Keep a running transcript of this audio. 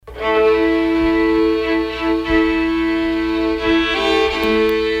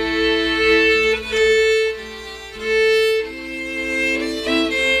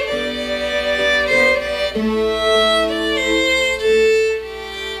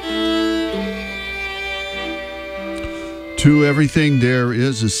To everything there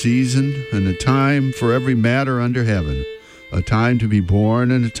is a season and a time for every matter under heaven, a time to be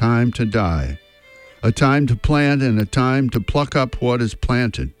born and a time to die, a time to plant and a time to pluck up what is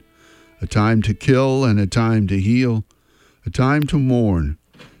planted, a time to kill and a time to heal, a time to mourn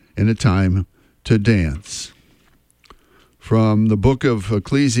and a time to dance. From the book of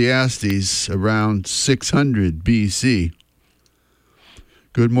Ecclesiastes around 600 BC.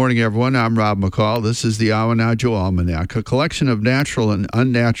 Good morning, everyone. I'm Rob McCall. This is the Awanadjo Almanac, a collection of natural and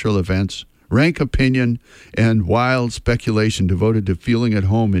unnatural events, rank opinion, and wild speculation devoted to feeling at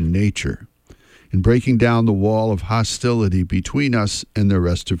home in nature and breaking down the wall of hostility between us and the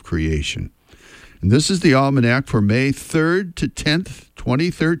rest of creation. And this is the Almanac for May 3rd to 10th,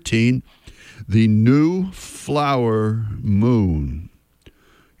 2013, the new flower moon.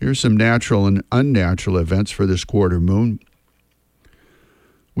 Here's some natural and unnatural events for this quarter moon.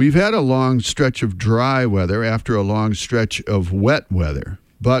 We've had a long stretch of dry weather after a long stretch of wet weather,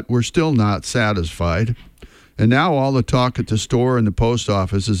 but we're still not satisfied. And now all the talk at the store and the post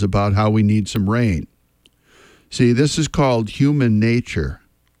office is about how we need some rain. See, this is called human nature.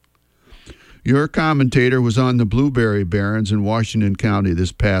 Your commentator was on the Blueberry Barrens in Washington County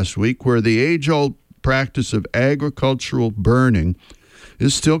this past week, where the age-old practice of agricultural burning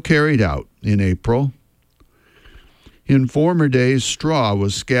is still carried out in April. In former days, straw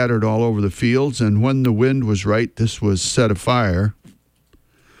was scattered all over the fields, and when the wind was right, this was set afire.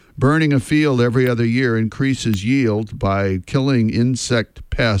 Burning a field every other year increases yield by killing insect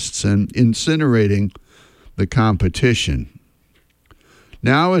pests and incinerating the competition.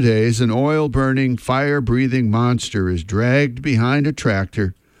 Nowadays, an oil-burning, fire-breathing monster is dragged behind a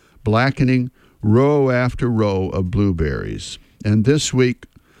tractor, blackening row after row of blueberries. And this week,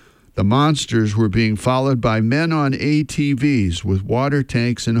 the monsters were being followed by men on ATVs with water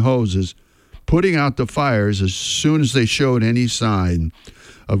tanks and hoses, putting out the fires as soon as they showed any sign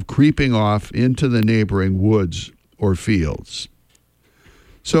of creeping off into the neighboring woods or fields.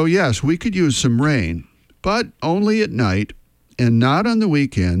 So yes, we could use some rain, but only at night and not on the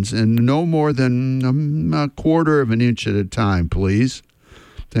weekends, and no more than a quarter of an inch at a time, please.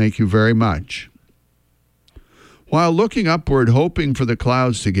 Thank you very much. While looking upward, hoping for the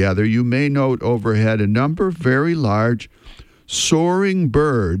clouds to gather, you may note overhead a number of very large, soaring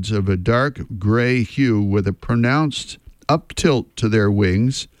birds of a dark gray hue with a pronounced up-tilt to their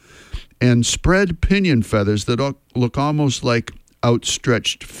wings and spread pinion feathers that look almost like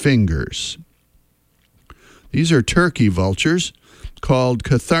outstretched fingers. These are turkey vultures, called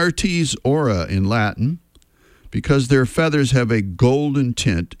Cathartes aura in Latin, because their feathers have a golden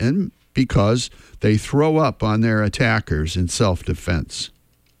tint and because they throw up on their attackers in self-defense.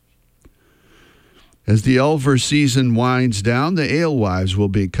 As the Ulver season winds down, the alewives will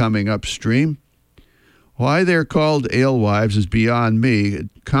be coming upstream. Why they're called alewives is beyond me. It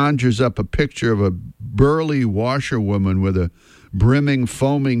conjures up a picture of a burly washerwoman with a brimming,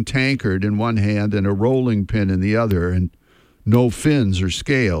 foaming tankard in one hand and a rolling pin in the other, and no fins or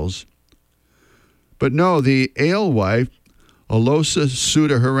scales. But no, the alewife, Alosa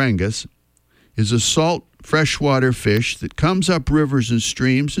pseudoharengus, is a salt freshwater fish that comes up rivers and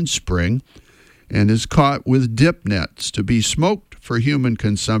streams in spring and is caught with dip nets to be smoked for human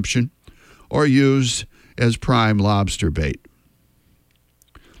consumption or used as prime lobster bait.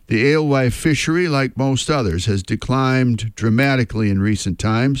 The alewife fishery, like most others, has declined dramatically in recent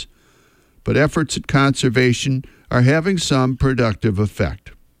times, but efforts at conservation are having some productive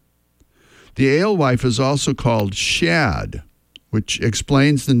effect. The alewife is also called shad, which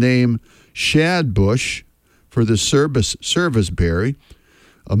explains the name shadbush for the serviceberry,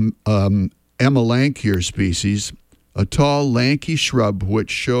 Amelanchier species, a tall, lanky shrub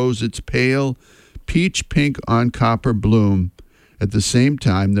which shows its pale peach-pink on-copper bloom at the same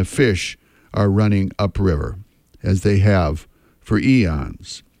time the fish are running upriver, as they have for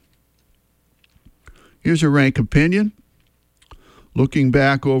eons. Here's a rank opinion. Looking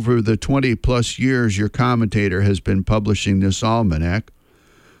back over the 20-plus years your commentator has been publishing this almanac,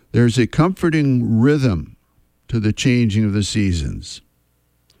 there's a comforting rhythm to the changing of the seasons.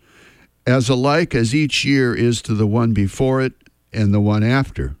 As alike as each year is to the one before it and the one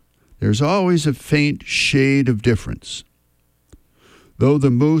after, there's always a faint shade of difference. Though the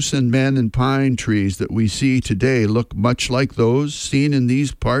moose and men and pine trees that we see today look much like those seen in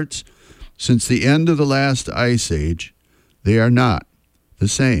these parts since the end of the last ice age, they are not the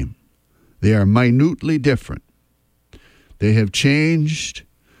same. They are minutely different. They have changed,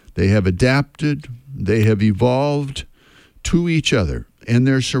 they have adapted, they have evolved to each other and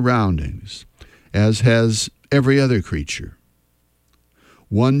their surroundings, as has every other creature.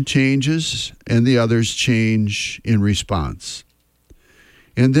 One changes and the others change in response.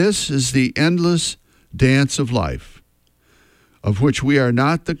 And this is the endless dance of life, of which we are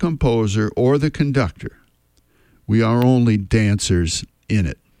not the composer or the conductor. We are only dancers in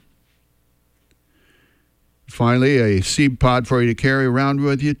it. Finally, a seed pod for you to carry around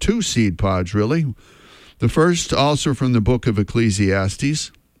with you. 2 seed pods, really. The first, also from the book of Ecclesiastes.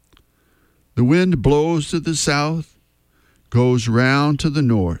 The wind blows to the south, goes round to the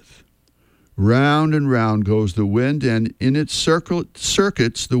north. Round and round goes the wind, and in its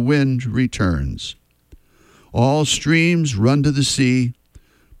circuits the wind returns. All streams run to the sea,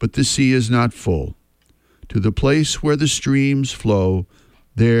 but the sea is not full. To the place where the streams flow,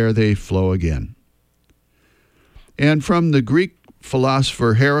 there they flow again. And from the Greek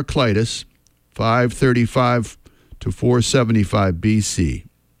philosopher Heraclitus, 535 to 475 BC,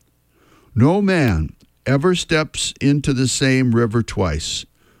 no man ever steps into the same river twice,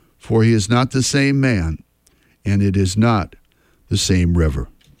 for he is not the same man, and it is not the same river.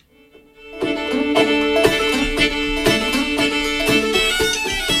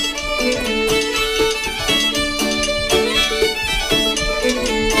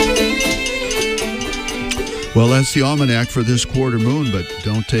 Well, that's the almanac for this quarter moon, but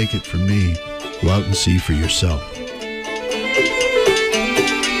don't take it from me. Go out and see for yourself.